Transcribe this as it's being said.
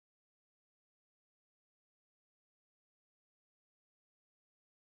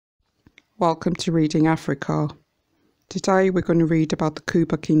Welcome to Reading Africa. Today we're going to read about the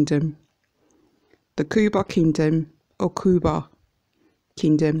Kuba Kingdom. The Kuba Kingdom, or Kuba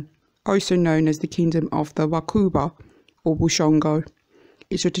Kingdom, also known as the Kingdom of the Wakuba or Bushongo,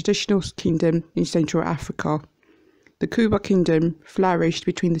 is a traditional kingdom in Central Africa. The Kuba Kingdom flourished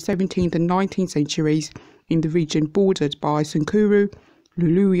between the 17th and 19th centuries in the region bordered by Sankuru,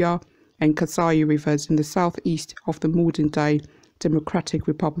 Lulua and Kasai rivers in the southeast of the modern-day Democratic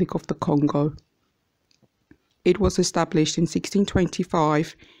Republic of the Congo. It was established in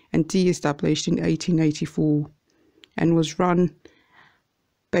 1625 and de-established in 1884 and was run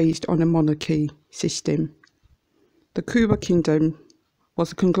based on a monarchy system. The Kuba Kingdom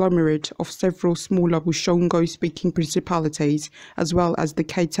was a conglomerate of several smaller Bushongo-speaking principalities, as well as the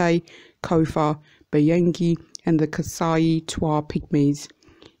Kete, Kofa, Bayengi, and the Kasai Twa Pygmies.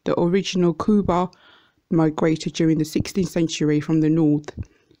 The original Kuba migrated during the 16th century from the north.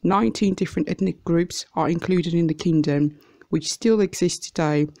 19 different ethnic groups are included in the kingdom, which still exists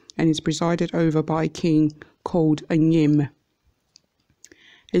today and is presided over by a king called a Nyim.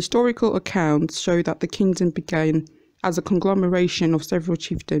 Historical accounts show that the kingdom began as a conglomeration of several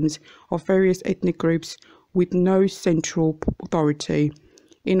chieftains of various ethnic groups with no central authority.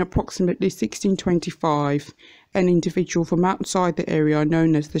 In approximately 1625, an individual from outside the area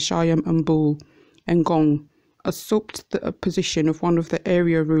known as the Shayam Mbul Ngong usurped the position of one of the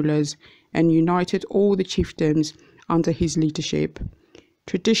area rulers and united all the chieftains under his leadership.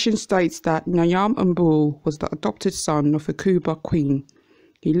 Tradition states that Nyam Mbul was the adopted son of a Kuba queen.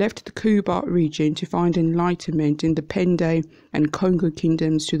 He left the Kuba region to find enlightenment in the Pende and Congo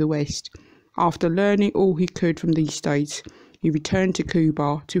kingdoms to the west. After learning all he could from these states, he returned to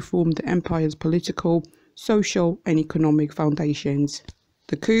Kuba to form the empire's political, social and economic foundations.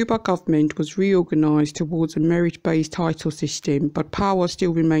 The Kuba government was reorganized towards a merit-based title system, but power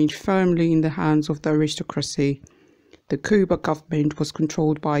still remained firmly in the hands of the aristocracy. The Kuba government was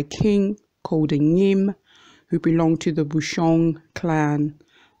controlled by a king called a Nyim, who belonged to the Bushong clan.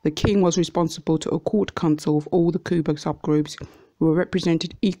 The king was responsible to a court council of all the Kuba subgroups, who were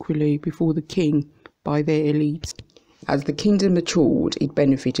represented equally before the king by their elites. As the kingdom matured, it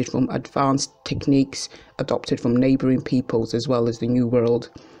benefited from advanced techniques adopted from neighboring peoples as well as the New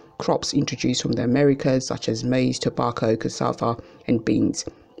World. Crops introduced from the Americas such as maize, tobacco, cassava and beans.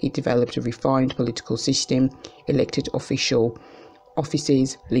 It developed a refined political system, elected official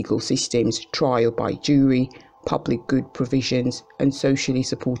offices, legal systems, trial by jury, public good provisions and socially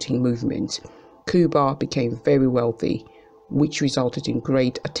supporting movements. Kuba became very wealthy, which resulted in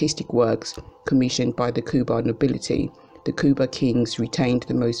great artistic works commissioned by the Kuba nobility. The Kuba kings retained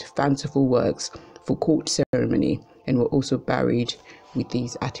the most fanciful works for court ceremony and were also buried with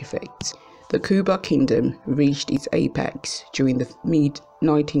these artifacts. The Kuba Kingdom reached its apex during the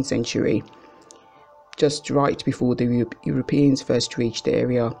mid-19th century, just right before the Europeans first reached the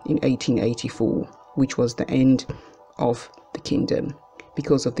area in 1884, which was the end of the kingdom.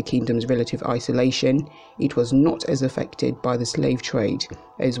 Because of the kingdom's relative isolation, it was not as affected by the slave trade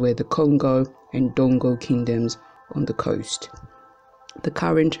as were the Congo and Dongo kingdoms on the coast. The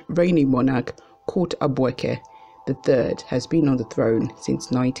current reigning monarch, Court Abweke III, has been on the throne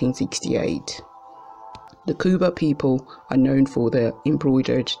since 1968. The Kuba people are known for their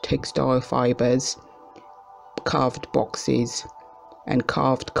embroidered textile fibers, carved boxes and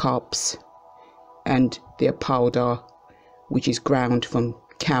carved cups, and their powder, which is ground from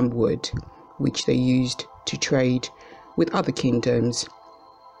camwood, which they used to trade with other kingdoms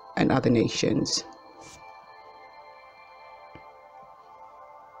and other nations.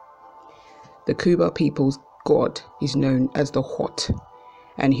 The Kuba people's god is known as the Hot,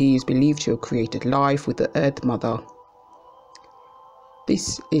 and he is believed to have created life with the Earth Mother.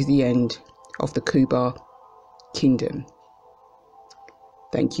 This is the end of the Kuba Kingdom.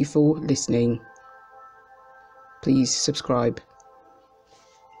 Thank you for listening. Please subscribe.